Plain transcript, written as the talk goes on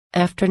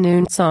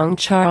Afternoon song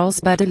Charles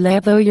Baudelaire.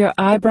 Though your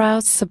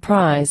eyebrows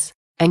surprise,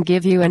 and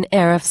give you an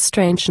air of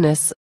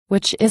strangeness,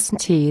 which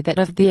isn't he that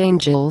of the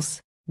angels,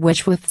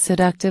 which with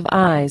seductive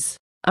eyes,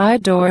 I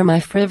adore my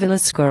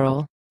frivolous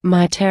girl,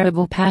 my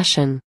terrible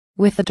passion,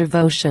 with the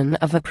devotion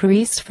of a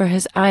priest for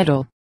his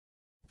idol.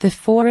 The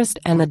forest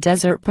and the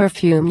desert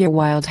perfume your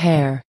wild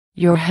hair,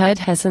 your head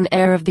has an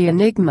air of the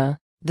enigma,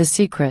 the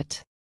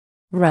secret.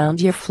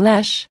 Round your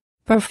flesh,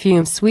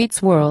 perfume sweet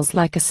swirls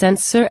like a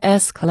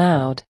censor's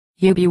cloud,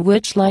 you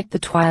bewitch like the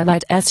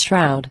twilight's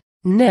shroud,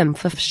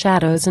 nymph of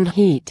shadows and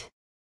heat.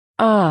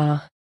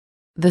 Ah!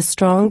 The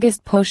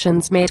strongest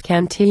potions made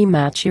can't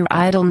match your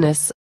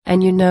idleness,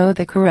 and you know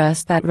the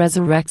caress that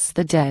resurrects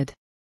the dead.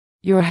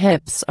 Your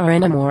hips are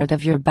enamored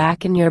of your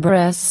back and your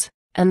breasts,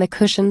 and the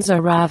cushions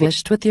are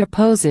ravished with your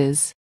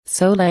poses,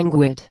 so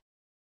languid.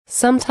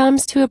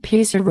 Sometimes to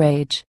appease your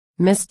rage,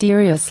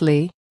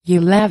 mysteriously,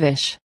 you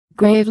lavish,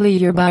 gravely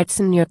your bites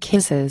and your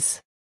kisses.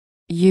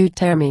 You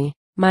tear me,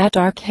 my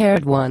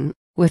dark-haired one,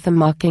 with a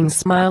mocking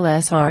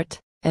smile's art,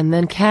 and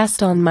then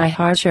cast on my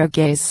heart your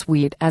gaze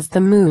sweet as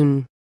the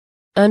moon.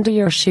 Under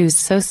your shoes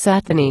so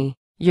satiny,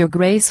 your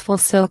graceful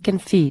silken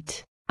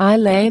feet, I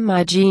lay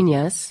my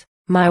genius,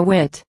 my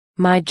wit,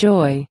 my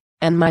joy,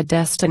 and my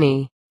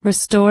destiny.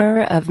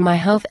 Restorer of my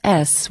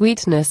health's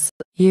sweetness,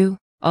 you,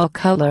 all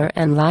color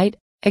and light,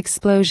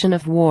 explosion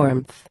of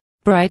warmth,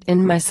 bright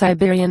in my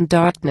Siberian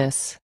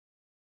darkness.